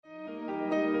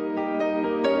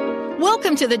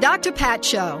Welcome to the Dr. Pat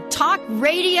Show. Talk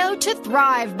radio to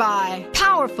thrive by.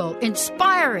 Powerful,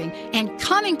 inspiring, and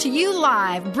coming to you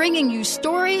live, bringing you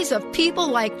stories of people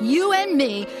like you and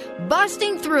me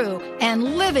busting through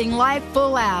and living life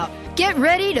full out. Get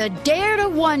ready to dare to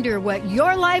wonder what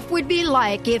your life would be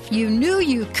like if you knew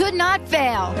you could not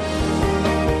fail.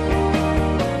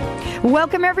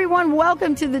 Welcome, everyone.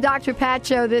 Welcome to the Dr. Pat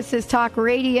Show. This is Talk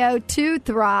Radio to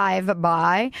Thrive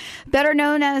by, better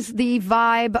known as the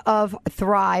Vibe of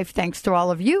Thrive. Thanks to all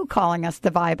of you calling us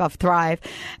the Vibe of Thrive.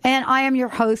 And I am your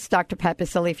host, Dr. Pat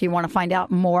Baccili. If you want to find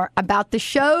out more about the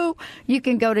show, you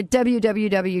can go to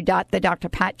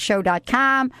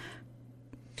www.thedrpatshow.com.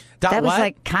 That was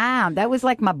like calm. That was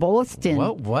like my Boston.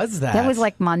 What was that? That was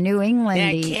like my New England. All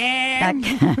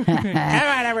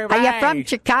right, everybody. Are you from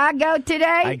Chicago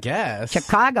today? I guess.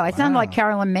 Chicago. I sound like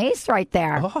Carolyn Mace right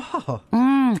there. Oh.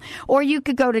 Or you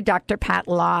could go to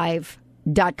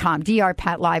drpatlive.com,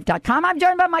 drpatlive.com. I'm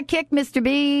joined by my kick, Mr.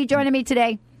 B, joining me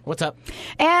today. What's up?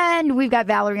 And we've got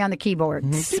Valerie on the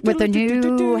keyboards with a new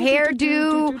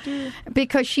hairdo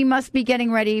because she must be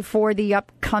getting ready for the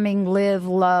upcoming Live,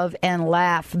 Love, and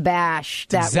Laugh Bash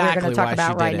that we're going to talk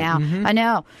about right now. Mm-hmm. I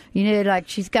know. You know, like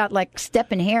she's got like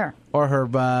stepping hair. Or her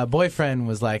boyfriend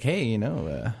was like, hey,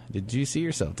 did you see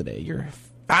yourself today? You're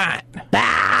fine.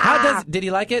 Did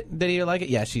he like it? Did he like it?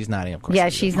 Yeah, she's not. Of course. Yeah,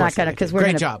 she's not going to because we're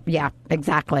Great job. Yeah,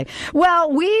 exactly.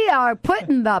 Well, we are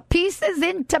putting the pieces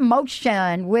into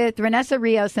motion with Renessa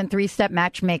Rios and Three-Step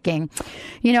Matchmaking.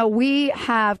 You know, we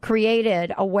have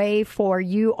created a way for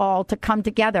you all to come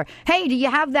together. Hey, do you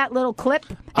have that little clip?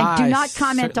 And do not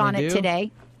comment on it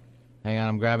today. Hang on,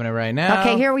 I'm grabbing it right now.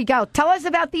 Okay, here we go. Tell us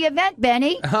about the event,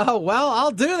 Benny. Oh, well,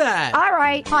 I'll do that. All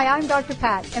right. Hi, I'm Dr.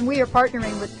 Pat, and we are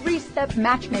partnering with Three-Step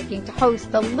Matchmaking to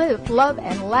host the Live, Love,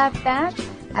 and Laugh Bash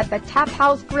at the Tap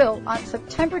House Grill on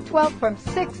September 12th from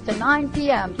 6 to 9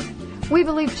 p.m. We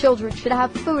believe children should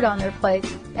have food on their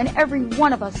plates, and every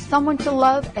one of us someone to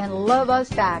love and love us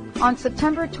back. On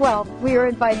September 12th, we are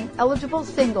inviting eligible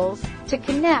singles to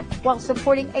connect while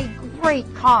supporting a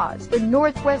great cause, the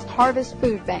Northwest Harvest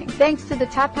Food Bank. Thanks to the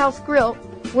Tap House Grill,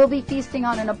 we'll be feasting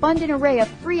on an abundant array of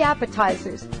free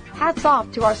appetizers. Hats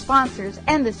off to our sponsors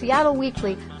and the Seattle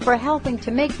Weekly for helping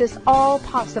to make this all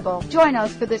possible. Join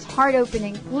us for this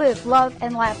heart-opening Live, Love,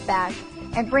 and Laugh Bash,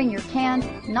 and bring your canned,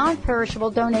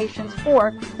 non-perishable donations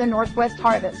for the Northwest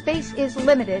Harvest. Space is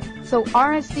limited, so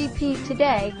RSVP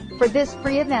today for this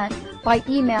free event by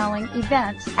emailing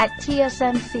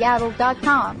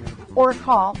events@tsmseattle.com or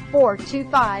call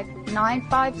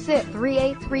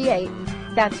 425-956-3838.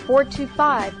 That's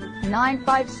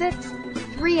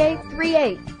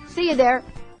 425-956-3838. See you there.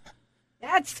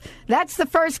 That's the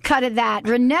first cut of that.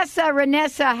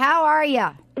 Renessa, how are you?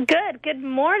 Good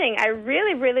morning. I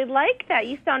really, really like that.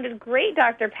 You sounded great,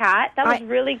 Dr. Pat. That was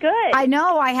really good. I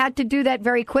know. I had to do that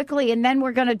very quickly, and then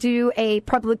we're going to do a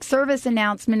public service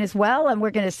announcement as well, and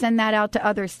we're going to send that out to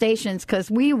other stations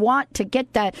because we want to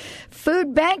get that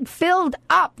food bank filled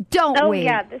up, don't we? Oh,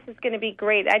 yeah. This is going to be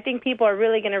great. I think people are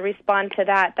really going to respond to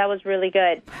that. That was really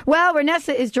good. Well,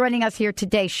 Renessa is joining us here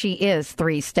today. She is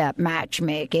Three-Step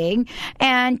Matchmaking,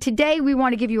 and today we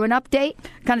want to give you an update,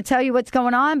 kind of tell you what's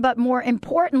going on, but more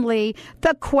importantly,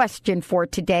 the question for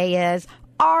today is,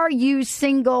 are you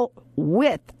single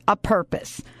with a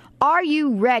purpose? Are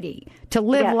you ready to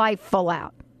live life full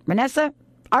out? Renessa,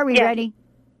 are we ready?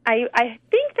 I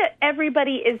think that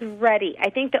everybody is ready. I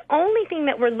think the only thing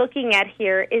that we're looking at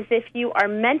here is if you are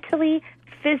mentally,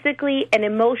 physically, and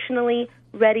emotionally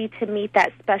ready to meet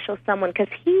that special someone, because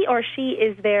he or she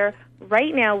is there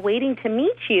right now waiting to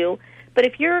meet you. But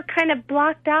if you're kind of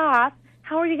blocked off,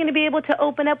 how are you going to be able to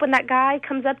open up when that guy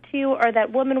comes up to you or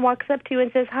that woman walks up to you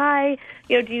and says, hi,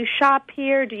 do you shop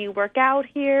here? Do you work out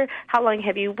here? How long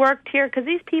have you worked here? Because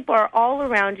these people are all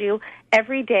around you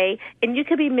every day, and you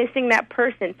could be missing that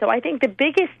person. So I think the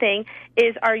biggest thing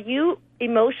is, are you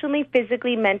emotionally,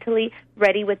 physically, mentally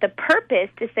ready with the purpose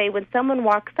to say, when someone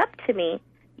walks up to me,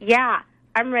 yeah,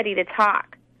 I'm ready to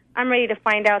talk. I'm ready to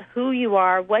find out who you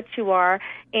are, what you are,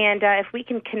 and if we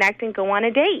can connect and go on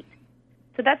a date.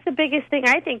 So that's the biggest thing,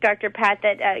 I think, Dr. Pat,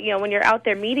 that, when you're out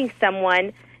there meeting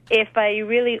someone, if you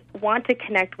really want to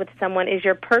connect with someone, is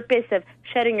your purpose of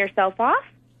shutting yourself off,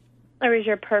 or is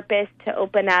your purpose to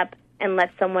open up and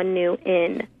let someone new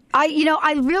in?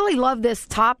 I really love this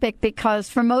topic because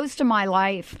for most of my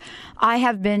life, I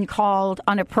have been called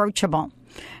unapproachable.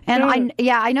 And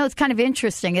I know it's kind of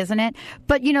interesting, isn't it?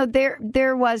 But,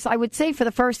 there was, I would say for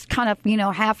the first kind of,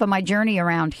 half of my journey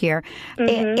around here,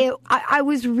 I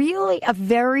was really a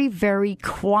very, very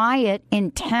quiet,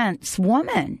 intense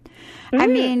woman. I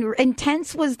mean,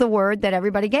 intense was the word that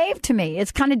everybody gave to me.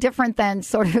 It's kind of different than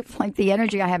sort of like the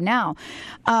energy I have now.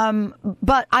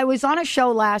 But I was on a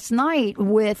show last night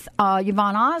with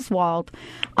Yvonne Oswald,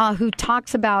 who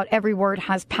talks about every word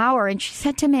has power. And she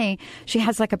said to me, she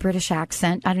has like a British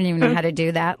accent. I don't even know how to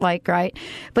do that, like, right?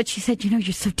 But she said, you're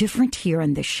so different here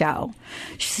in this show.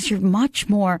 She says, you're much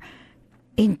more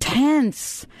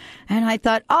intense. And I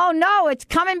thought, oh no, it's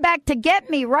coming back to get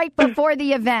me right before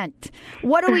the event.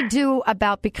 What do we do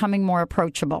about becoming more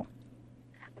approachable?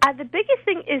 The biggest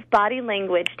thing is body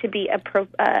language to be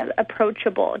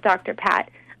approachable, Dr. Pat.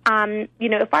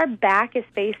 If our back is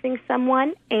facing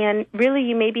someone and really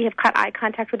you maybe have caught eye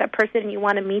contact with that person and you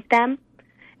want to meet them,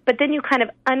 but then you kind of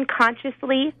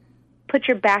unconsciously put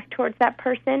your back towards that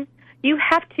person, you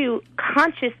have to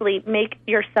consciously make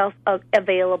yourself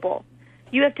available.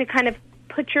 You have to kind of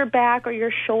put your back or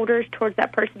your shoulders towards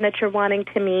that person that you're wanting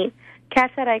to meet.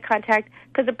 Catch that eye contact,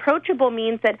 because approachable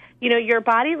means that, your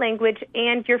body language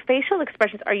and your facial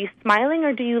expressions. Are you smiling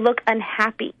or do you look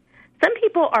unhappy? Some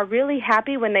people are really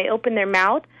happy when they open their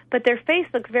mouth, but their face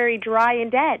looks very dry and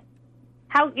dead.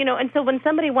 And so when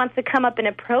somebody wants to come up and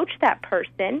approach that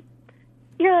person,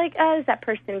 you're like, oh, is that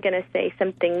person going to say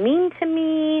something mean to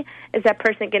me? Is that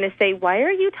person going to say, why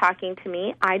are you talking to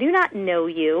me? I do not know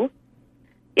you.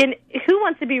 And who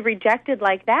wants to be rejected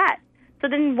like that? So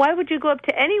then why would you go up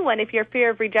to anyone if your fear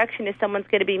of rejection is someone's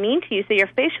going to be mean to you? So your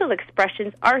facial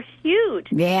expressions are huge.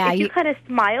 Yeah, if you kind of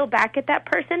smile back at that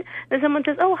person, then someone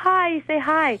says, oh, hi, you say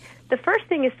hi. The first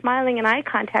thing is smiling and eye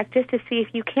contact just to see if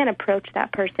you can approach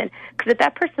that person. Because if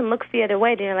that person looks the other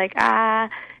way, then you're like,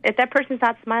 If that person's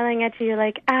not smiling at you, you're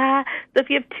like, So if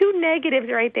you have two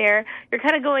negatives right there, you're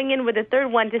kind of going in with a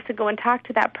third one just to go and talk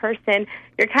to that person.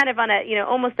 You're kind of on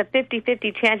almost a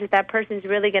 50-50 chance that person's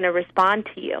really going to respond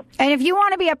to you. And if you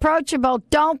want to be approachable,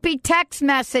 don't be text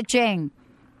messaging.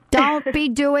 Don't be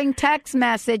doing text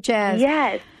messages.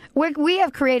 Yes. We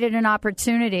have created an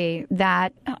opportunity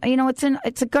that,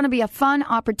 it's going to be a fun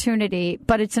opportunity,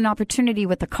 but it's an opportunity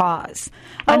with a cause.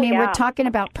 We're talking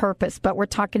about purpose, but we're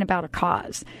talking about a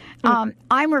cause.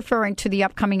 I'm referring to the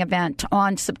upcoming event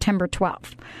on September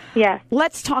 12th. Yes.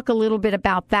 Let's talk a little bit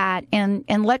about that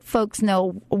and let folks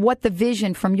know what the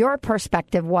vision from your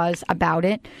perspective was about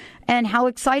it and how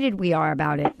excited we are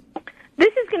about it.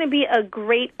 This is going to be a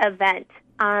great event.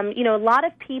 A lot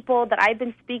of people that I've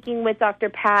been speaking with, Dr.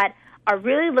 Pat, are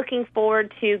really looking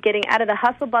forward to getting out of the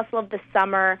hustle bustle of the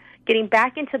summer, getting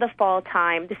back into the fall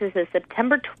time. This is a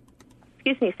September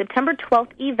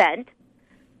 12th event.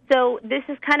 So this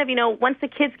is kind of, once the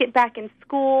kids get back in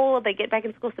school, they get back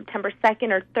in school September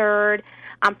 2nd or 3rd.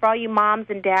 For all you moms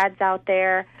and dads out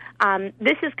there,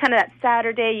 this is kind of that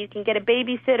Saturday. You can get a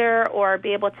babysitter or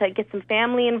be able to get some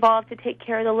family involved to take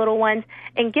care of the little ones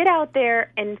and get out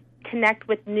there and connect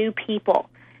with new people.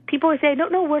 People who say, I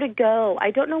don't know where to go.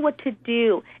 I don't know what to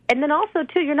do. And then also,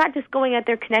 too, you're not just going out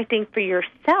there connecting for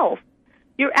yourself.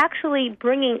 You're actually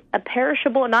bringing a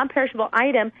perishable, non-perishable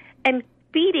item and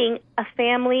feeding a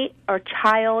family or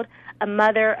child, a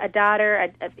mother, a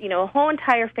daughter, a whole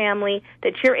entire family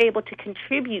that you're able to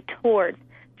contribute towards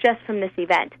just from this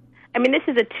event. This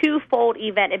is a twofold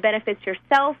event. It benefits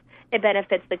yourself. It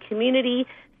benefits the community.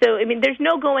 So, there's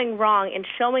no going wrong in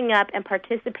showing up and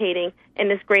participating in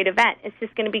this great event. It's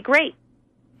just going to be great.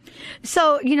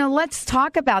 So, let's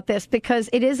talk about this because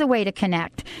it is a way to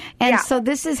connect. And so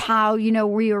this is how,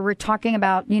 we were talking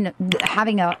about,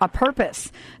 having a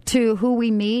purpose to who we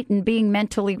meet and being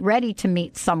mentally ready to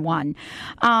meet someone.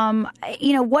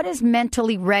 What does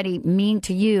mentally ready mean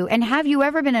to you? And have you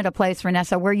ever been at a place,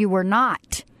 Vanessa, where you were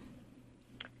not?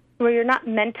 Where you're not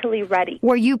mentally ready.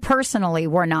 Where you personally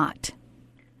were not.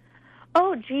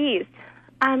 Oh, geez.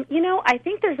 I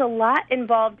think there's a lot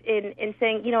involved in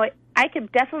saying, I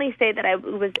could definitely say that I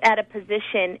was at a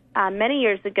position many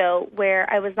years ago where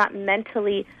I was not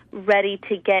mentally ready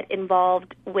to get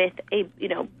involved with a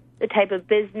type of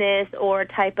business or a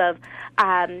type of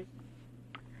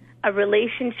a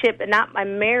relationship.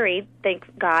 I'm married, thank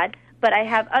God, but I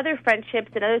have other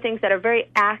friendships and other things that are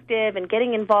very active and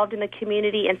getting involved in the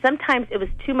community, and sometimes it was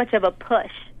too much of a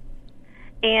push.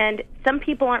 And some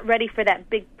people aren't ready for that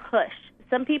big push.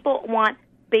 Some people want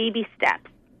baby steps.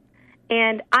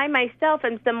 And I myself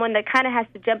am someone that kind of has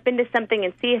to jump into something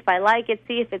and see if I like it,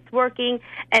 see if it's working,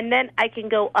 and then I can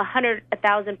go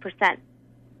 1,000%.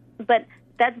 But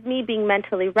that's me being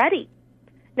mentally ready.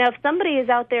 Now, if somebody is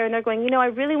out there and they're going, I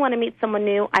really want to meet someone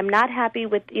new. I'm not happy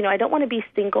with, I don't want to be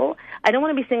single. I don't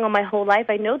want to be single my whole life.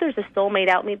 I know there's a soulmate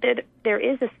out there. There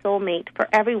is a soulmate for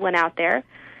everyone out there.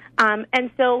 And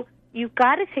so you've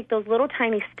got to take those little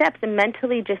tiny steps and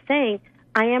mentally just saying,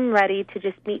 I am ready to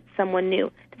just meet someone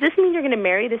new. Does this mean you're going to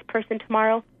marry this person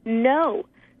tomorrow? No.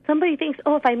 Somebody thinks,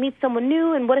 oh, if I meet someone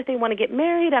new, and what if they want to get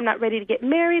married? I'm not ready to get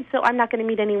married, so I'm not going to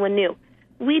meet anyone new.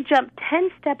 We jumped 10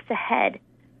 steps ahead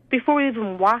before we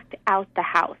even walked out the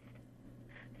house.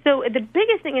 So the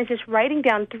biggest thing is just writing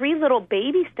down 3 little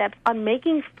baby steps on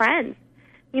making friends.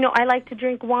 You know, I like to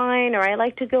drink wine, or I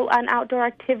like to go on outdoor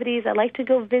activities. I like to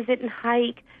go visit and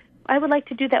hike. I would like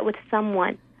to do that with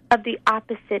someone of the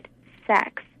opposite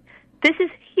sex. This is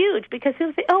huge because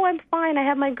people say, oh, I'm fine. I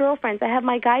have my girlfriends. I have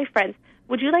my guy friends.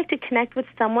 Would you like to connect with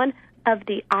someone of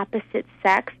the opposite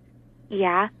sex?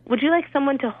 Yeah. Would you like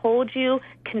someone to hold you,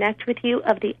 connect with you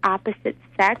of the opposite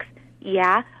sex?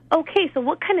 Yeah. Okay, so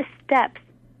what kind of steps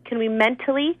can we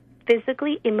mentally,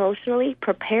 physically, emotionally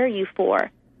prepare you for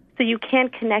so you can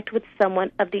connect with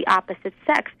someone of the opposite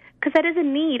sex? Because that is a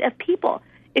need of people.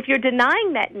 If you're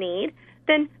denying that need,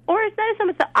 then, or it's not as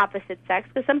much the opposite sex,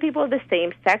 because some people are the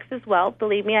same sex as well.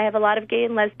 Believe me, I have a lot of gay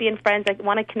and lesbian friends. I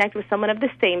want to connect with someone of the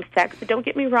same sex. So don't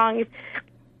get me wrong,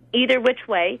 either which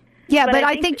way. Yeah, but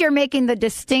I think you're making the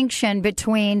distinction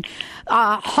between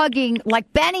hugging,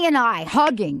 like Benny and I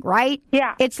hugging, right?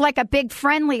 Yeah. It's like a big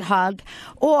friendly hug,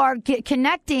 or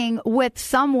connecting with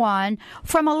someone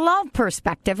from a love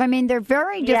perspective. I mean, they're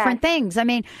very different things. I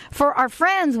mean, for our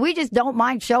friends, we just don't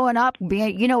mind showing up,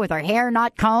 being, you know, with our hair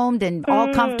not combed and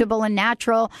all comfortable and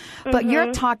natural. But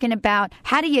you're talking about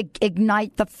how do you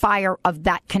ignite the fire of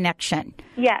that connection?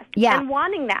 Yes. Yeah. And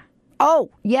wanting that.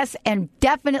 Oh, yes, and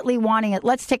definitely wanting it.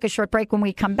 Let's take a short break. When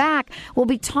we come back, we'll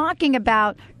be talking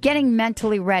about getting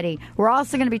mentally ready. We're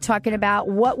also going to be talking about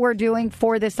what we're doing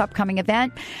for this upcoming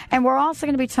event. And we're also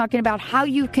going to be talking about how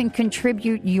you can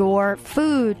contribute your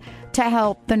food to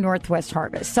help the Northwest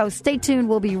Harvest. So stay tuned.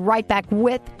 We'll be right back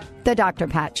with the Dr.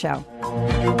 Pat Show.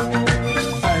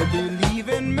 I believe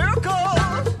in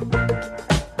miracles.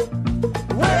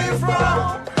 Where you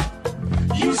from?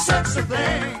 You sexy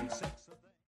thing.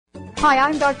 Hi,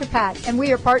 I'm Dr. Pat, and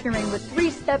we are partnering with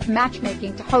 3-Step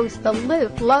Matchmaking to host the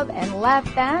Live, Love, and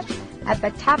Laugh Bash at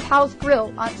the Tap House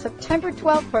Grill on September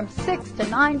 12th from 6 to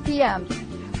 9 p.m.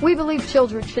 We believe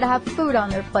children should have food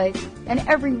on their plate, and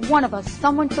every one of us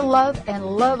someone to love and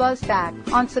love us back.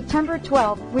 On September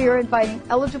 12th, we are inviting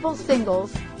eligible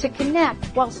singles to connect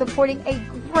while supporting a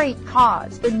great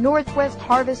cause, the Northwest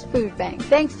Harvest Food Bank.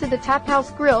 Thanks to the Tap House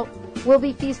Grill, we'll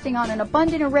be feasting on an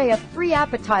abundant array of free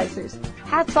appetizers.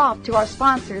 Hats off to our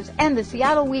sponsors and the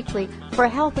Seattle Weekly for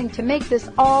helping to make this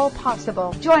all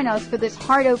possible. Join us for this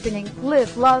heart-opening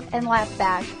Live, Love, and Laugh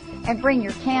Bash, and bring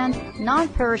your canned,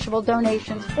 non-perishable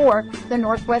donations for the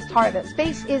Northwest Harvest.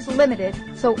 Space is limited,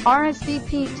 so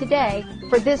RSVP today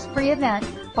for this free event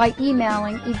by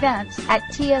emailing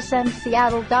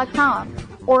events@tsmseattle.com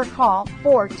or call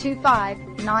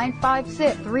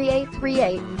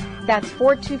 425-956-3838. That's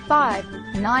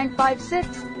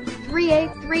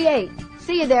 425-956-3838.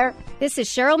 See you there. This is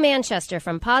Cheryl Manchester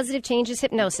from Positive Changes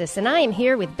Hypnosis, and I am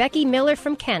here with Becky Miller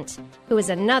from Kent, who is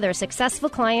another successful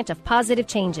client of Positive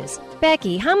Changes.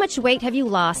 Becky, how much weight have you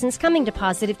lost since coming to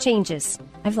Positive Changes?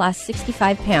 I've lost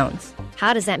 65 pounds.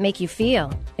 How does that make you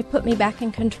feel? It put me back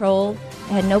in control.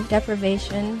 I had no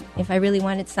deprivation. If I really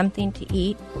wanted something to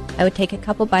eat, I would take a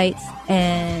couple bites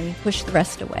and push the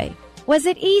rest away. Was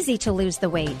it easy to lose the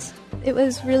weight? It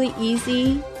was really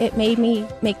easy. It made me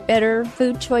make better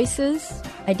food choices.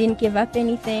 I didn't give up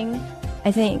anything.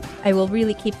 I think I will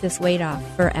really keep this weight off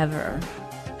forever.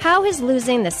 How has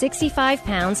losing the 65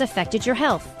 pounds affected your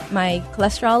health? My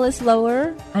cholesterol is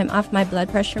lower. I'm off my blood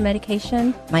pressure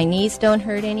medication. My knees don't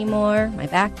hurt anymore. My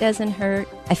back doesn't hurt.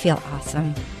 I feel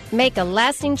awesome. Make a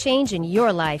lasting change in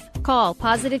your life. Call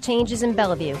Positive Changes in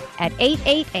Bellevue at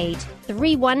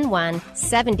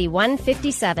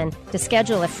 888-311-7157 to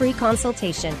schedule a free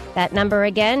consultation. That number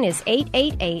again is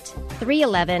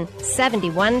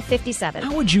 888-311-7157.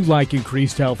 How would you like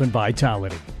increased health and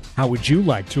vitality? How would you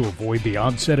like to avoid the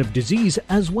onset of disease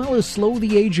as well as slow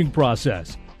the aging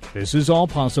process? This is all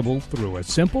possible through a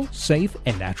simple, safe,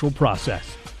 and natural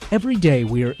process. Every day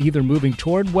we are either moving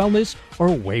toward wellness or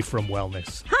away from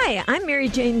wellness. Hi, I'm Mary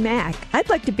Jane Mack. I'd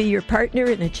like to be your partner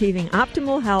in achieving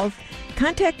optimal health.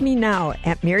 Contact me now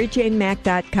at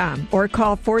maryjanemack.com or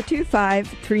call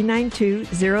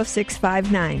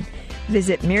 425-392-0659.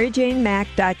 Visit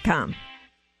maryjanemack.com.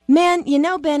 Man, you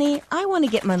know, Benny, I want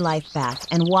to get my life back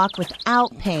and walk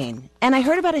without pain. And I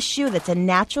heard about a shoe that's a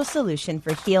natural solution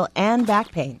for heel and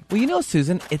back pain. Well, you know,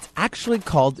 Susan, it's actually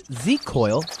called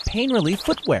Z-Coil Pain Relief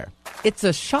Footwear. It's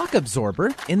a shock absorber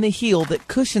in the heel that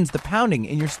cushions the pounding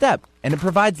in your step, and it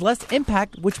provides less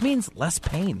impact, which means less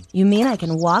pain. You mean I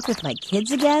can walk with my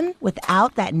kids again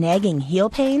without that nagging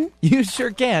heel pain? You sure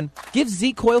can. Give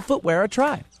Z-Coil footwear a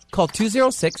try. Call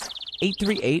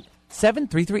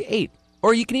 206-838-7338.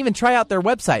 Or you can even try out their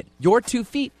website,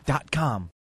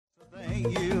 your2feet.com.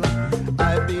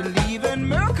 I believe in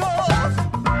miracles.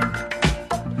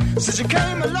 Since you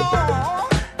came along,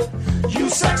 you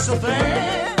sexy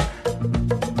thing.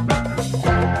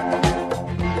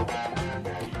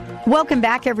 Welcome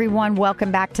back, everyone.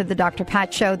 Welcome back to the Dr.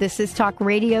 Pat Show. This is Talk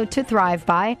Radio to Thrive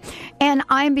By. And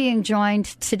I'm being joined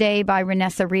today by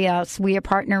Renessa Rios. We are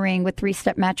partnering with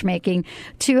 3-Step Matchmaking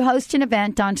to host an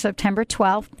event on September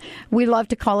 12th. We love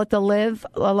to call it the Live,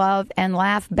 Love, and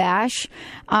Laugh Bash.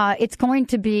 It's going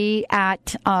to be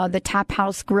at the Tap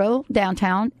House Grill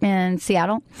downtown in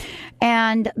Seattle.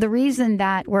 And the reason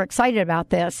that we're excited about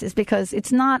this is because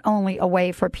it's not only a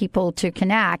way for people to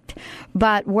connect,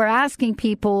 but we're asking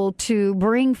people to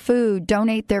bring food,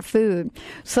 donate their food,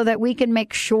 so that we can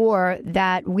make sure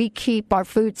that we keep our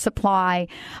food supply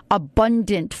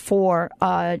abundant for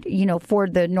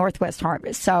the Northwest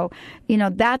Harvest. So,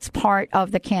 that's part of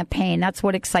the campaign. That's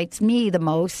what excites me the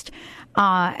most.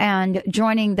 And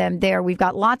joining them there, we've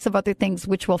got lots of other things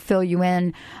which we'll fill you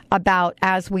in about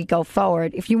as we go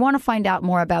forward. If you want to find out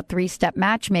more about 3-Step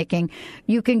Matchmaking,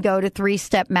 you can go to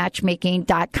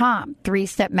 3stepmatchmaking.com,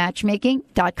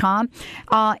 3stepmatchmaking.com.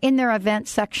 In their event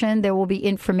section, there will be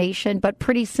information, but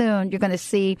pretty soon you're going to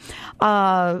see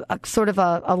a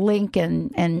link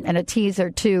and a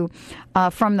teaser too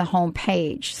from the home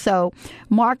page. So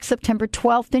mark September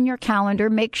 12th in your calendar.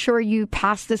 Make sure you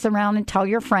pass this around and tell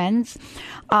your friends.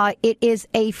 It is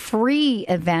a free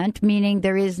event, meaning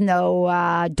there is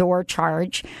no door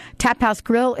charge. Tap House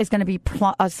Grill is going to be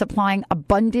supplying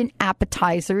abundant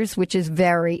appetizers, which is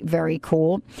very, very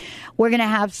cool. We're going to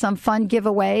have some fun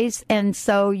giveaways, and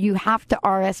so you have to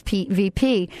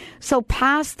RSVP. So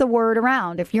pass the word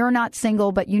around. If you're not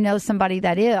single, but you know somebody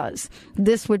that is,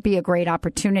 this would be a great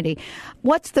opportunity.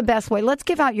 What's the best way? Let's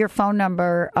give out your phone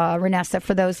number, Renessa,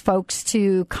 for those folks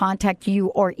to contact you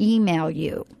or email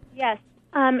you. Yes.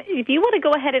 If you want to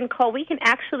go ahead and call, we can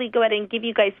actually go ahead and give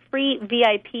you guys free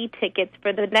VIP tickets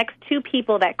for the next 2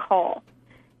 people that call.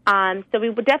 So we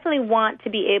would definitely want to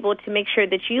be able to make sure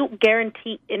that you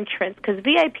guarantee entrance, because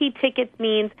VIP tickets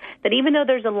means that even though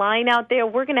there's a line out there,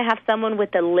 we're going to have someone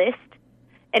with a list.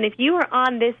 And if you are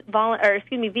on this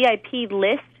VIP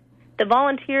list, the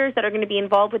volunteers that are going to be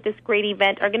involved with this great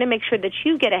event are going to make sure that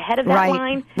you get ahead of that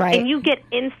line and you get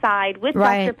inside with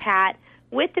Dr. Pat,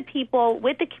 with the people,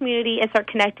 with the community, and start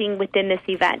connecting within this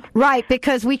event. Right,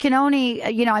 because we can only,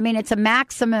 it's a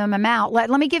maximum amount. Let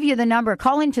me give you the number.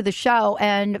 Call into the show,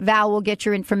 and Val will get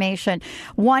your information.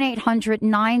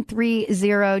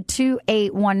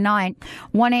 1-800-930-2819.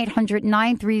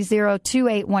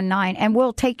 1-800-930-2819. And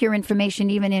we'll take your information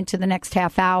even into the next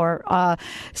half hour.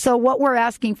 So what we're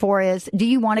asking for is, do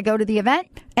you want to go to the event?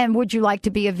 And would you like to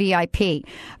be a VIP?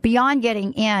 Beyond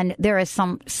getting in, there is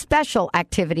some special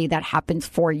activity that happens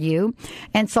for you.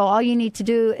 And so all you need to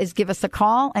do is give us a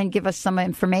call and give us some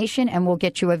information, and we'll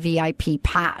get you a VIP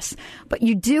pass. But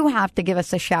you do have to give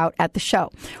us a shout at the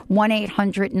show.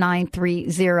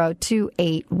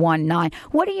 1-800-930-2819.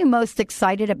 What are you most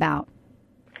excited about?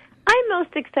 I'm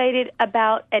most excited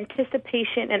about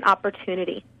anticipation and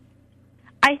opportunity.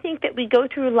 I think that we go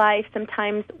through life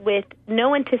sometimes with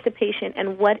no anticipation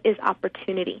and what is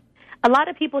opportunity. A lot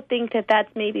of people think that that's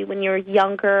maybe when you're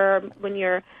younger, when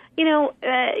you're, in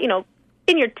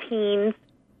your teens,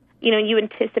 you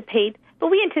anticipate.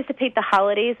 But we anticipate the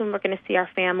holidays when we're going to see our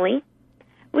family.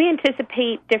 We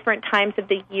anticipate different times of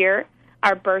the year,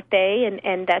 our birthday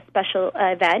and that special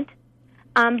event.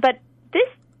 But this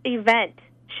event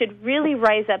should really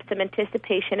rise up some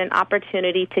anticipation and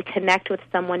opportunity to connect with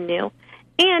someone new,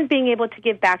 and being able to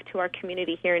give back to our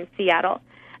community here in Seattle.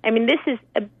 I mean, this is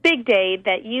a big day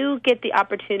that you get the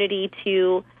opportunity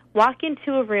to walk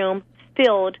into a room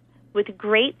filled with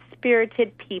great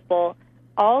spirited people,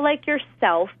 all like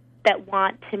yourself, that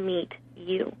want to meet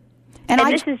you. And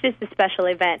this is just a special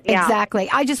event. Yeah. Exactly.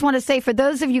 I just want to say, for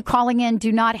those of you calling in,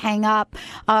 do not hang up.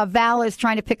 Val is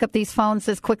trying to pick up these phones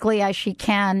as quickly as she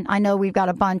can. I know we've got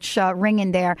a bunch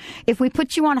ringing there. If we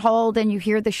put you on hold and you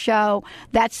hear the show,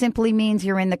 that simply means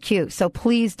you're in the queue. So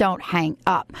please don't hang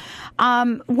up.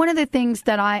 One of the things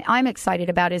that I'm excited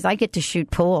about is I get to shoot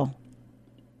pool.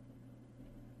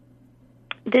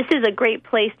 this is a great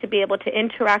place to be able to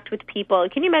interact with people.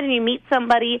 Can you imagine you meet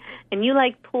somebody and you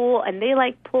like pool and they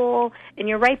like pool and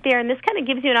you're right there, and this kind of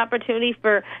gives you an opportunity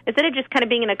for, instead of just kind of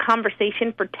being in a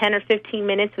conversation for 10 or 15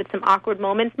 minutes with some awkward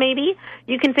moments maybe,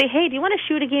 you can say, hey, do you want to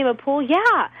shoot a game of pool?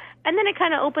 Yeah. And then it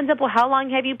kind of opens up, well, how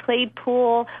long have you played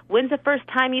pool? When's the first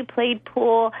time you played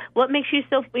pool? What makes you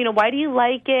so, why do you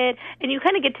like it? And you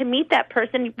kind of get to meet that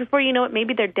person. Before you know it,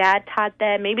 maybe their dad taught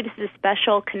them. Maybe this is a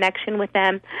special connection with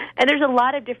them. And there's a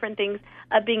lot of different things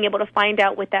of being able to find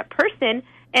out with that person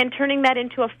and turning that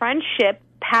into a friendship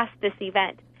past this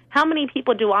event. How many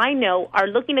people do I know are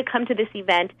looking to come to this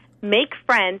event, make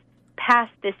friends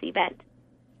past this event,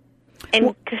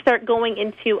 and start going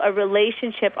into a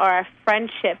relationship or a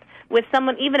friendship with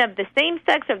someone even of the same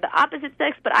sex or the opposite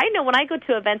sex? But I know when I go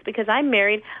to events, because I'm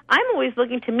married, I'm always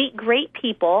looking to meet great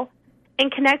people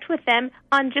and connect with them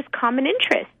on just common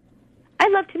interests. I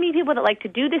love to meet people that like to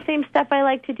do the same stuff I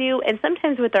like to do, and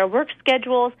sometimes with our work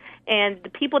schedules and the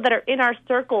people that are in our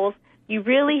circles, you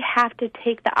really have to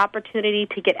take the opportunity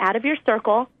to get out of your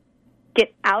circle,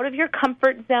 get out of your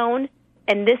comfort zone,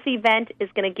 and this event is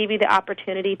going to give you the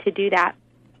opportunity to do that.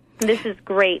 This is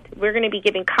great. We're going to be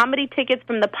giving comedy tickets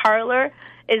from the parlor.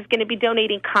 Is going to be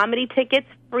donating comedy tickets,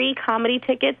 free comedy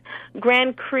tickets.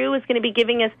 Grand Cru is going to be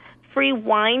giving us free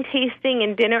wine tasting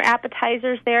and dinner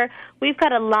appetizers there. We've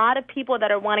got a lot of people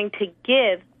that are wanting to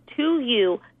give to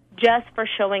you just for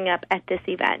showing up at this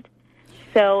event.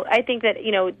 So I think that,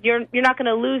 you're not going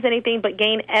to lose anything but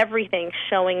gain everything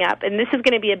showing up. And this is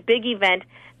going to be a big event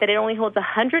that it only holds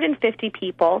 150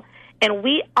 people, and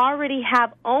we already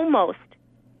have almost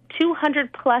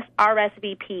 200 plus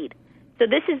RSVP'd. So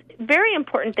this is very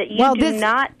important that you do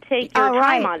not take your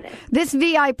time on this. This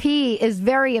VIP is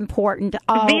very important.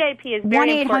 VIP is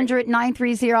very important.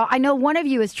 1-800-930. I know one of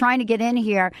you is trying to get in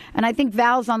here, and I think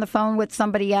Val's on the phone with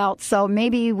somebody else, so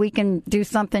maybe we can do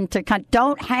something to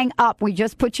don't hang up. We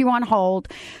just put you on hold.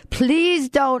 Please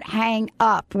don't hang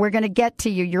up. We're going to get to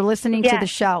you. You're listening to the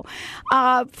show.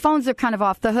 Phones are kind of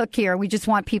off the hook here. We just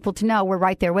want people to know we're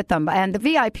right there with them. And the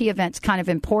VIP event's kind of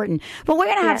important. But we're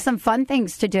going to have some fun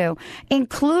things to do,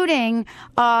 including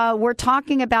we're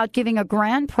talking about giving a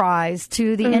grand prize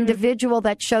to the individual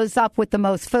that shows up with the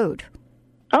most food.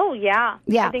 Oh, yeah.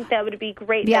 I think that would be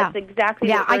great. That's exactly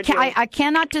what we're doing. I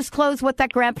cannot disclose what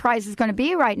that grand prize is going to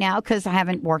be right now because I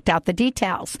haven't worked out the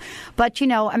details. But,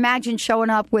 imagine showing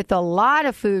up with a lot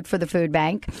of food for the food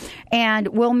bank, and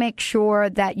we'll make sure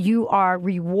that you are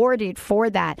rewarded for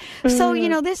that. So,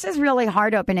 this is really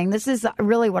heart-opening. This is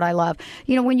really what I love.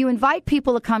 When you invite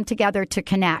people to come together to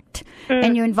connect,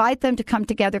 and you invite them to come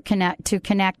together to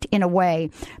connect in a way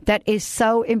that is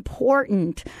so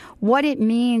important, what it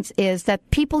means is that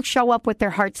people show up with their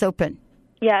hearts open.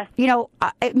 Yes.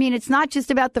 It's not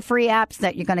just about the free apps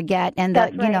that you're going to get, and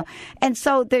and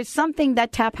so there's something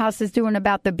that Tap House is doing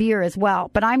about the beer as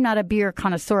well. But I'm not a beer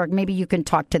connoisseur. Maybe you can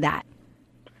talk to that.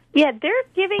 Yeah, they're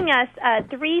giving us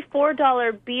 $3,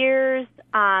 $4 beers,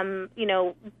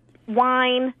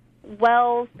 wine,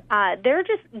 wells. They're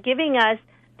just giving us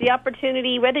the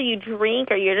opportunity, whether you drink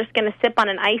or you're just going to sip on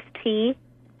an iced tea.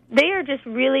 They are just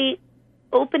really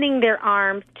opening their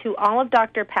arms to all of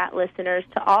Dr. Pat listeners,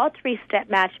 to all three-step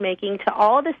matchmaking, to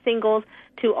all the singles,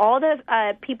 to all the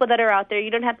people that are out there. You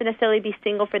don't have to necessarily be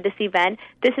single for this event.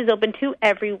 This is open to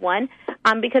everyone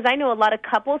because I know a lot of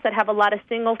couples that have a lot of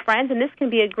single friends, and this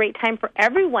can be a great time for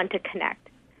everyone to connect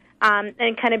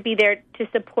and kind of be there to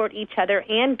support each other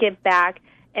and give back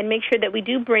and make sure that we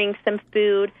do bring some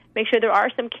food, make sure there are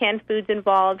some canned foods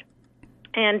involved,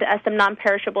 and some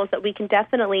non-perishables that we can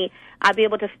definitely be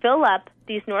able to fill up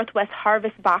these Northwest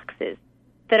Harvest boxes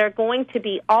that are going to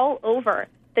be all over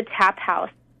the Tap House.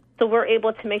 So we're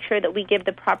able to make sure that we give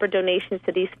the proper donations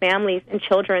to these families and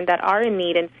children that are in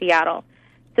need in Seattle.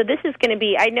 So this is going to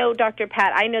be, I know, Dr.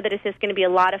 Pat, I know that it's just going to be a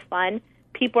lot of fun.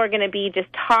 People are going to be just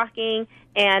talking,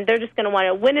 and they're just going to want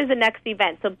to, when is the next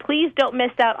event? So please don't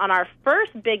miss out on our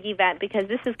first big event because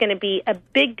this is going to be a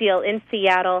big deal in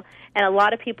Seattle, and a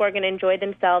lot of people are going to enjoy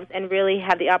themselves and really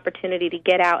have the opportunity to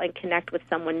get out and connect with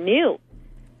someone new.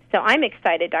 So I'm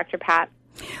excited, Dr. Pat.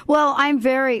 Well, I'm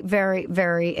very, very,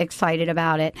 very excited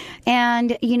about it.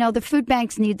 And, the food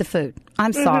banks need the food.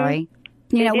 I'm sorry.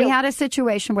 We had a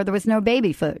situation where there was no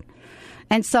baby food.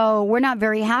 And so we're not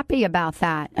very happy about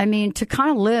that. To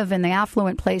kind of live in the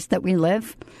affluent place that we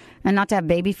live and not to have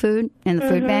baby food in the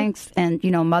food banks and,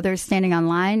 mothers standing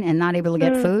online and not able to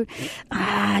get food,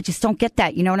 I just don't get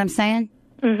that. You know what I'm saying?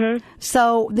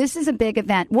 So this is a big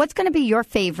event. What's going to be your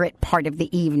favorite part of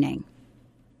the evening?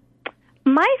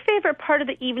 My favorite part of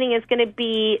the evening is going to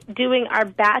be doing our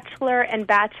bachelor and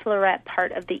bachelorette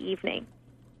part of the evening.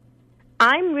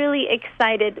 I'm really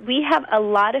excited. We have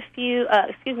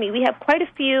we have quite a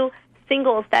few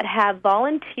singles that have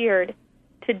volunteered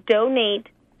to donate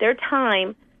their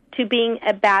time to being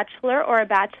a bachelor or a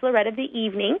bachelorette of the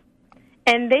evening,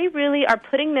 and they really are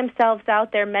putting themselves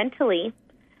out there mentally,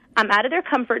 out of their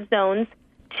comfort zones,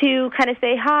 to kind of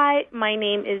say, hi, my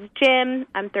name is Jim,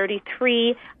 I'm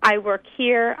 33, I work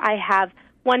here, I have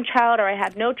one child or I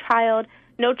have no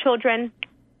children.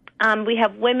 We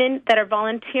have women that are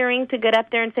volunteering to get up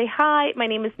there and say, hi, my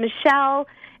name is Michelle.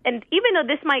 And even though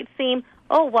this might seem,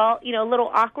 a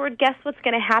little awkward, guess what's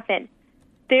going to happen?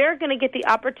 They're going to get the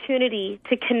opportunity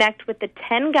to connect with the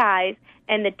 10 guys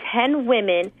and the 10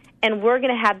 women, and we're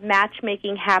going to have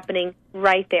matchmaking happening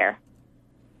right there.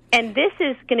 And this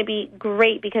is going to be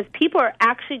great because people are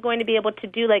actually going to be able to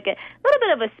do like a little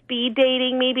bit of a speed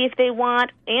dating maybe if they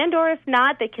want, and or if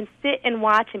not, they can sit and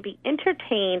watch and be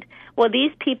entertained while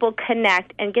these people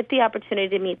connect and get the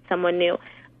opportunity to meet someone new.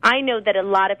 I know that a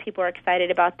lot of people are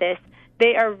excited about this.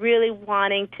 They are really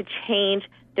wanting to change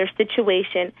their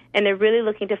situation, and they're really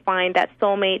looking to find that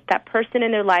soulmate, that person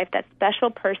in their life, that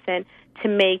special person to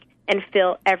make and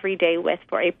fill every day with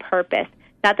for a purpose.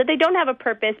 Not that they don't have a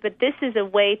purpose, but this is a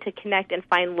way to connect and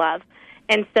find love.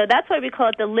 And so that's why we call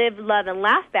it the Live, Love, and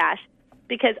Laugh Bash,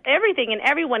 because everything and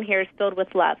everyone here is filled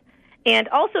with love. And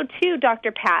also, too,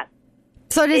 Dr. Pat.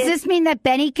 So does this mean that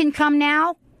Benny can come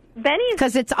now? Benny's...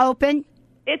 Because it's open?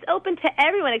 It's open to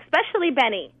everyone, especially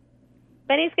Benny.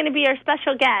 Benny's going to be our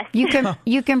special guest. You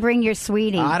can bring your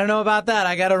sweetie. I don't know about that.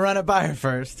 I got to run it by her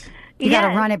first. You got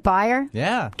to run it by her?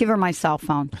 Yeah. Give her my cell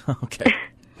phone. Okay.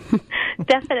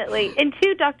 Definitely. And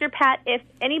two, Dr. Pat, if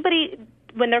anybody,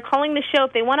 when they're calling the show,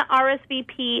 if they want to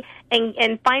RSVP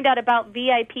and find out about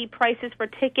VIP prices for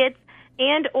tickets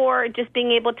and or just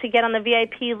being able to get on the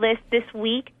VIP list this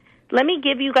week, let me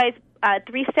give you guys a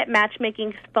 3-step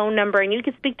matchmaking phone number, and you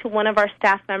can speak to one of our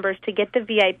staff members to get the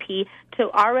VIP to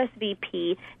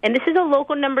RSVP. And this is a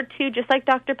local number, too, just like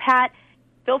Dr. Pat.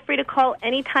 Feel free to call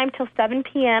anytime till 7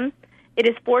 p.m. It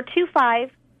is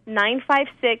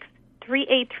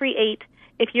 425-956-3838.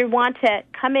 If you want to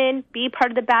come in, be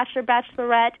part of the Bachelor,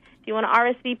 Bachelorette, if you want to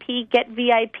RSVP, get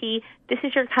VIP, this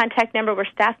is your contact number where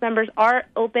staff members are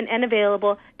open and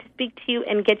available to speak to you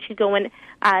and get you going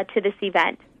to this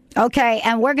event. Okay,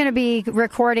 and we're going to be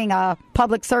recording a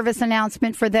public service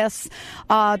announcement for this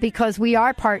because we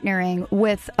are partnering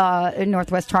with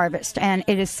Northwest Harvest, and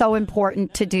it is so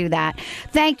important to do that.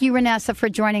 Thank you, Renessa, for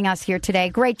joining us here today.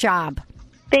 Great job.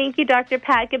 Thank you, Dr.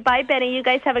 Pat. Goodbye, Benny. You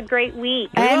guys have a great week.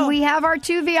 And we have our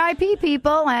 2 VIP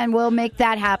people, and we'll make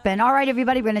that happen. All right,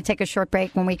 everybody, we're going to take a short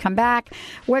break. When we come back,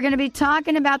 we're going to be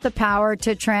talking about the power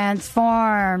to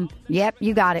transform. Yep,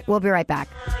 you got it. We'll be right back.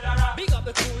 Big up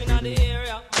the crew in the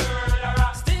area.